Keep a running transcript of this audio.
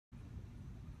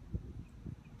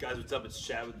Guys, what's up? It's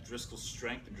Chad with Driscoll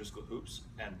Strength and Driscoll Hoops,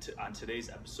 and on today's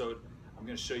episode, I'm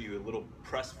going to show you a little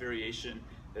press variation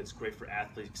that's great for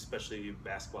athletes, especially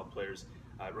basketball players.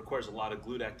 It requires a lot of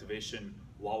glute activation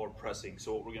while we're pressing.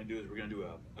 So what we're going to do is we're going to do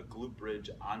a glute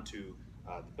bridge onto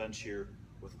the bench here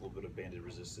with a little bit of banded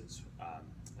resistance, and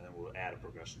then we'll add a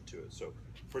progression to it. So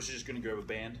first, you're just going to grab a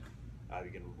band.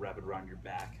 You can wrap it around your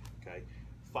back. Okay.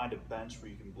 Find a bench where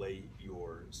you can lay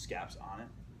your scaps on it.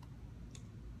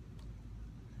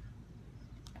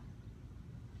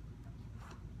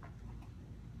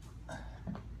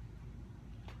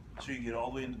 So you can get all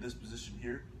the way into this position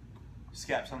here.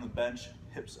 Scaps on the bench,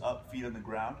 hips up, feet on the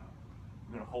ground.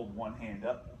 We're going to hold one hand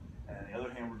up, and the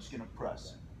other hand we're just going to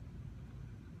press.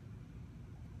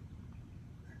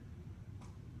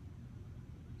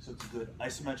 So it's a good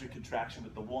isometric contraction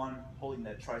with the one, holding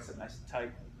that tricep nice and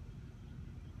tight,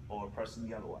 while we're pressing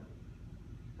the other one.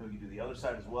 Then we can do the other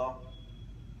side as well.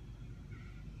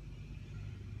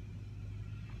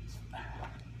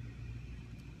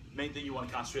 Main thing you want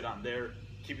to concentrate on there,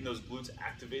 keeping those glutes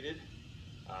activated,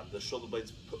 the shoulder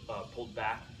blades pulled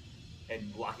back,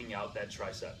 and blocking out that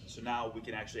tricep. So now we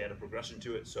can actually add a progression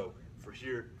to it. So for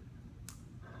here,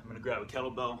 I'm going to grab a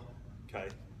kettlebell. Okay,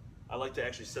 I like to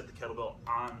actually set the kettlebell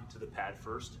onto the pad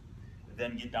first,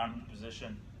 then get down into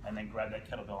position, and then grab that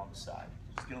kettlebell on the side.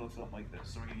 It's going to look something like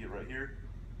this. So we're going to get right here,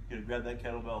 you're going to grab that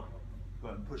kettlebell, go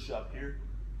ahead and push up here,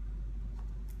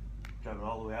 drive it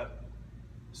all the way up,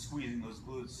 squeezing those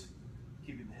glutes,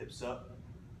 keeping the hips up,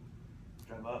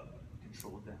 drive up,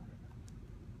 control it down.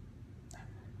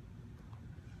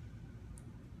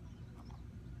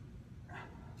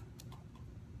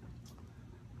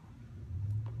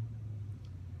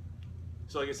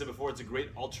 So like I said before, it's a great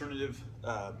alternative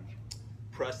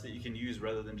press that you can use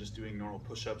rather than just doing normal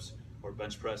push-ups or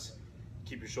bench press.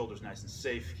 Keep your shoulders nice and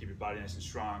safe, keep your body nice and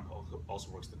strong,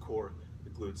 also works the core, the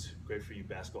glutes. Great for you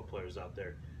basketball players out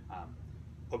there.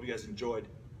 Hope you guys enjoyed.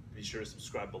 Be sure to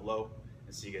subscribe below,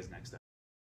 and see you guys next time.